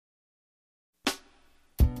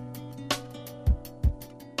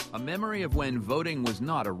A memory of when voting was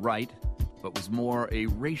not a right, but was more a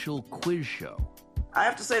racial quiz show. I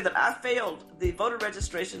have to say that I failed the voter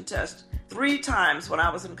registration test 3 times when I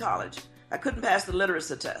was in college. I couldn't pass the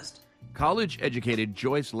literacy test. College-educated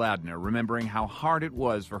Joyce Ladner remembering how hard it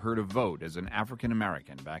was for her to vote as an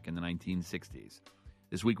African-American back in the 1960s.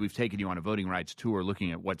 This week we've taken you on a voting rights tour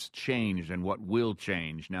looking at what's changed and what will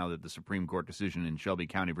change now that the Supreme Court decision in Shelby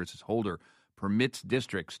County versus Holder permits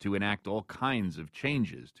districts to enact all kinds of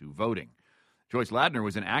changes to voting. Joyce Ladner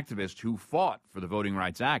was an activist who fought for the Voting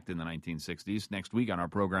Rights Act in the 1960s. Next week on our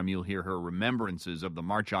program, you'll hear her remembrances of the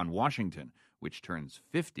March on Washington, which turns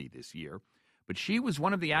 50 this year. But she was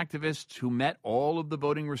one of the activists who met all of the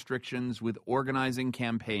voting restrictions with organizing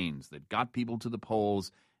campaigns that got people to the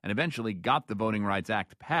polls and eventually got the Voting Rights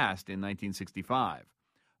Act passed in 1965.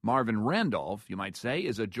 Marvin Randolph, you might say,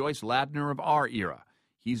 is a Joyce Ladner of our era.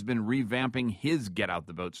 He's been revamping his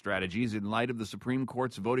get-out-the-vote strategies in light of the Supreme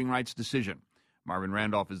Court's voting rights decision. Marvin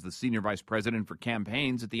Randolph is the senior vice president for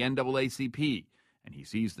campaigns at the NAACP, and he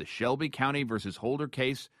sees the Shelby County versus Holder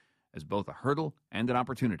case as both a hurdle and an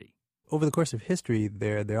opportunity. Over the course of history,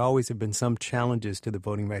 there always have been some challenges to the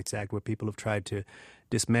Voting Rights Act where people have tried to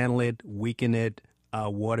dismantle it, weaken it,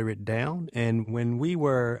 water it down. And when we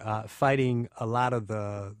were fighting a lot of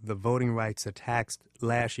the voting rights attacks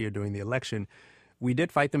last year during the election, we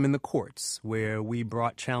did fight them in the courts, where we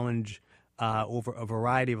brought challenge over a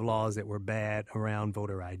variety of laws that were bad around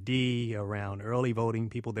voter ID, around early voting,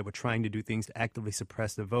 people that were trying to do things to actively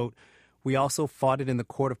suppress the vote. We also fought it in the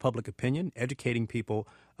court of public opinion, educating people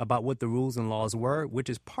about what the rules and laws were,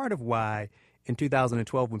 which is part of why in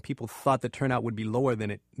 2012, when people thought the turnout would be lower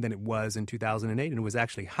than it was in 2008, and it was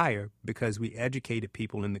actually higher because we educated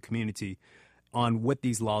people in the community on what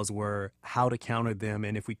these laws were, how to counter them,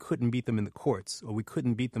 and if we couldn't beat them in the courts or we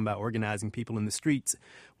couldn't beat them by organizing people in the streets,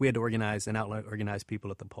 we had to organize and out-organize people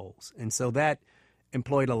at the polls. And so that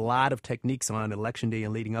employed a lot of techniques on Election Day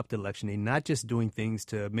and leading up to Election Day, not just doing things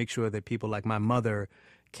to make sure that people like my mother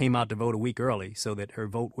came out to vote a week early so that her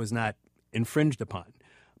vote was not infringed upon,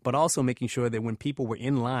 but also making sure that when people were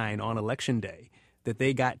in line on Election Day, that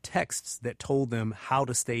they got texts that told them how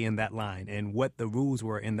to stay in that line and what the rules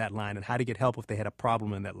were in that line and how to get help if they had a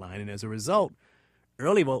problem in that line. And as a result,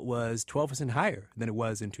 early vote was 12% higher than it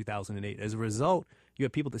was in 2008. As a result, you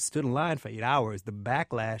had people that stood in line for 8 hours. The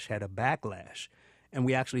backlash had a backlash. And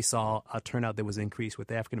we actually saw a turnout that was increased, with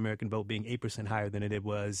the African-American vote being 8% higher than it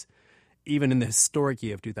was even in the historic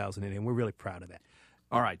year of 2008. And we're really proud of that.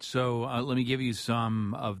 All right, so let me give you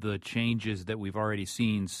some of the changes that we've already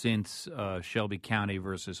seen since Shelby County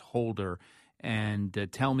versus Holder, and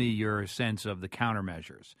tell me your sense of the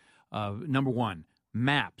countermeasures. Number one,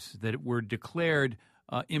 maps that were declared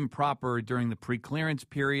improper during the preclearance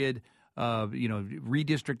period,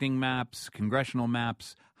 redistricting maps, congressional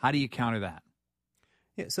maps. How do you counter that?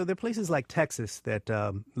 Yeah, so there are places like Texas that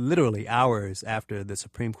literally hours after the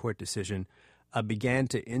Supreme Court decision began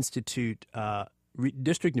to institute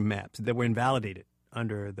redistricting maps that were invalidated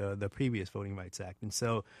under the previous Voting Rights Act. And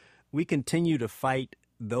so we continue to fight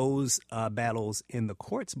those battles in the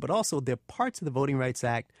courts, but also there are parts of the Voting Rights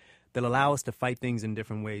Act that allow us to fight things in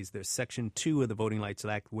different ways. There's Section 2 of the Voting Rights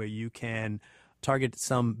Act where you can target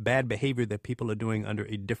some bad behavior that people are doing under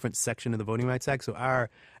a different section of the Voting Rights Act. So our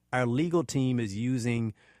legal team is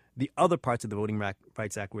using the other parts of the Voting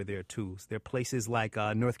Rights Act where there are tools. There are places like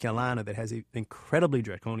North Carolina that has an incredibly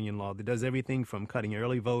draconian law that does everything from cutting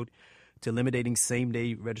early vote to eliminating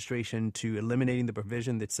same-day registration to eliminating the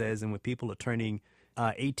provision that says, and when people are turning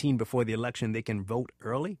 18 before the election, they can vote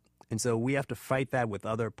early. And so we have to fight that with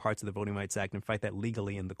other parts of the Voting Rights Act and fight that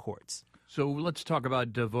legally in the courts. So let's talk about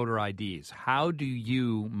voter IDs. How do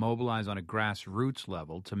you mobilize on a grassroots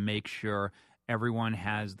level to make sure everyone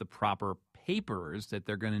has the proper papers that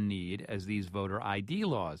they're going to need as these voter ID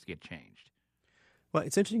laws get changed? Well,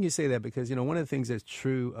 it's interesting you say that because, one of the things that's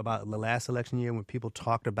true about the last election year when people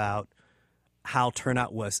talked about how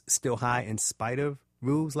turnout was still high in spite of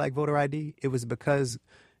rules like voter ID, it was because,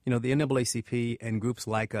 the NAACP and groups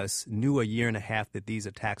like us knew a year and a half that these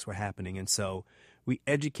attacks were happening. And so we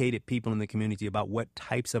educated people in the community about what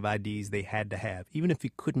types of IDs they had to have, even if you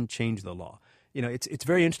couldn't change the law. It's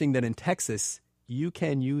very interesting that in Texas, you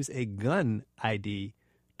can use a gun ID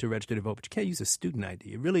to register to vote, but you can't use a student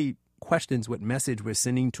ID. It really questions what message we're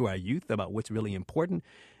sending to our youth about what's really important,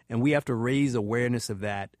 and we have to raise awareness of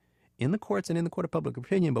that in the courts and in the court of public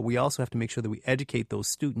opinion, but we also have to make sure that we educate those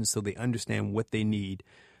students so they understand what they need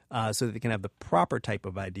so that they can have the proper type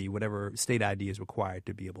of ID, whatever state ID is required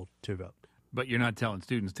to be able to vote. But you're not telling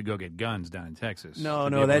students to go get guns down in Texas. No,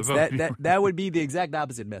 that would be the exact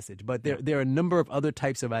opposite message. But there are a number of other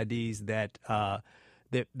types of IDs that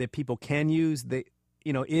that people can use.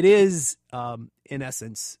 It is in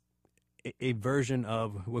essence a version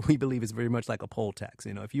of what we believe is very much like a poll tax.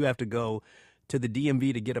 If you have to go to the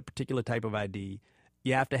DMV to get a particular type of ID,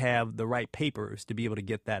 you have to have the right papers to be able to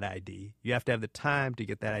get that ID. You have to have the time to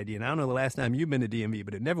get that ID. And I don't know the last time you've been to DMV,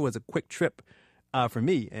 but it never was a quick trip for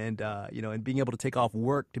me. And being able to take off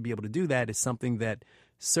work to be able to do that is something that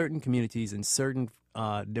certain communities and certain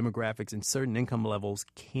demographics and certain income levels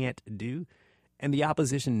can't do. And the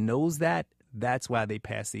opposition knows that. That's why they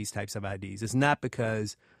pass these types of IDs. It's not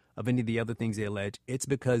because of any of the other things they allege. It's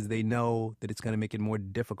because they know that it's going to make it more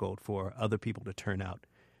difficult for other people to turn out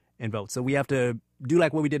and vote. So we have to do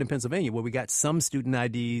like what we did in Pennsylvania, where we got some student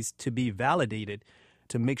IDs to be validated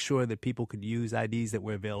to make sure that people could use IDs that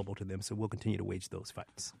were available to them. So we'll continue to wage those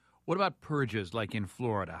fights. What about purges like in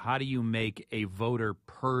Florida? How do you make a voter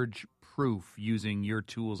purge-proof using your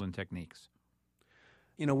tools and techniques?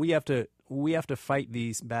 We have to fight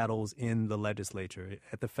these battles in the legislature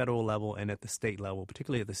at the federal level and at the state level,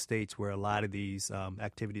 particularly at the states where a lot of these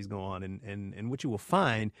activities go on. And what you will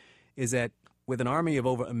find is that with an army of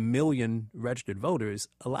over 1 million registered voters,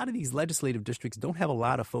 a lot of these legislative districts don't have a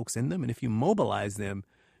lot of folks in them. And if you mobilize them,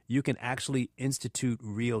 you can actually institute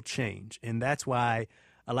real change. And that's why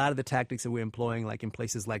a lot of the tactics that we're employing, like in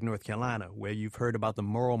places like North Carolina, where you've heard about the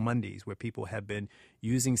Moral Mondays, where people have been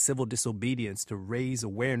using civil disobedience to raise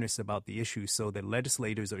awareness about the issue so that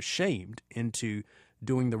legislators are shamed into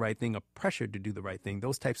doing the right thing or pressured to do the right thing.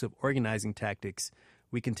 Those types of organizing tactics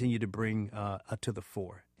we continue to bring to the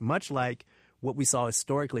fore, much like what we saw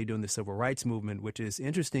historically during the Civil Rights Movement, which is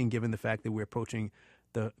interesting given the fact that we're approaching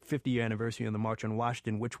the 50-year anniversary of the March on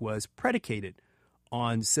Washington, which was predicated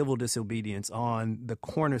on civil disobedience, on the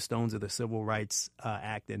cornerstones of the Civil Rights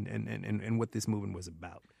Act and what this movement was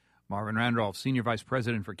about. Marvin Randolph, Senior Vice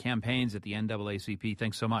President for Campaigns at the NAACP.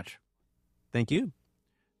 Thanks so much. Thank you.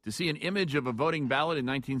 To see an image of a voting ballot in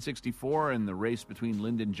 1964 and the race between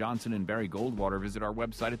Lyndon Johnson and Barry Goldwater, visit our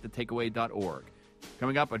website at thetakeaway.org.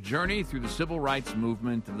 Coming up, a journey through the civil rights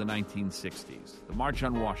movement of the 1960s. The March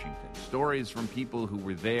on Washington. Stories from people who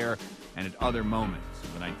were there and at other moments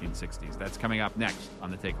of the 1960s. That's coming up next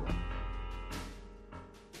on The Takeaway.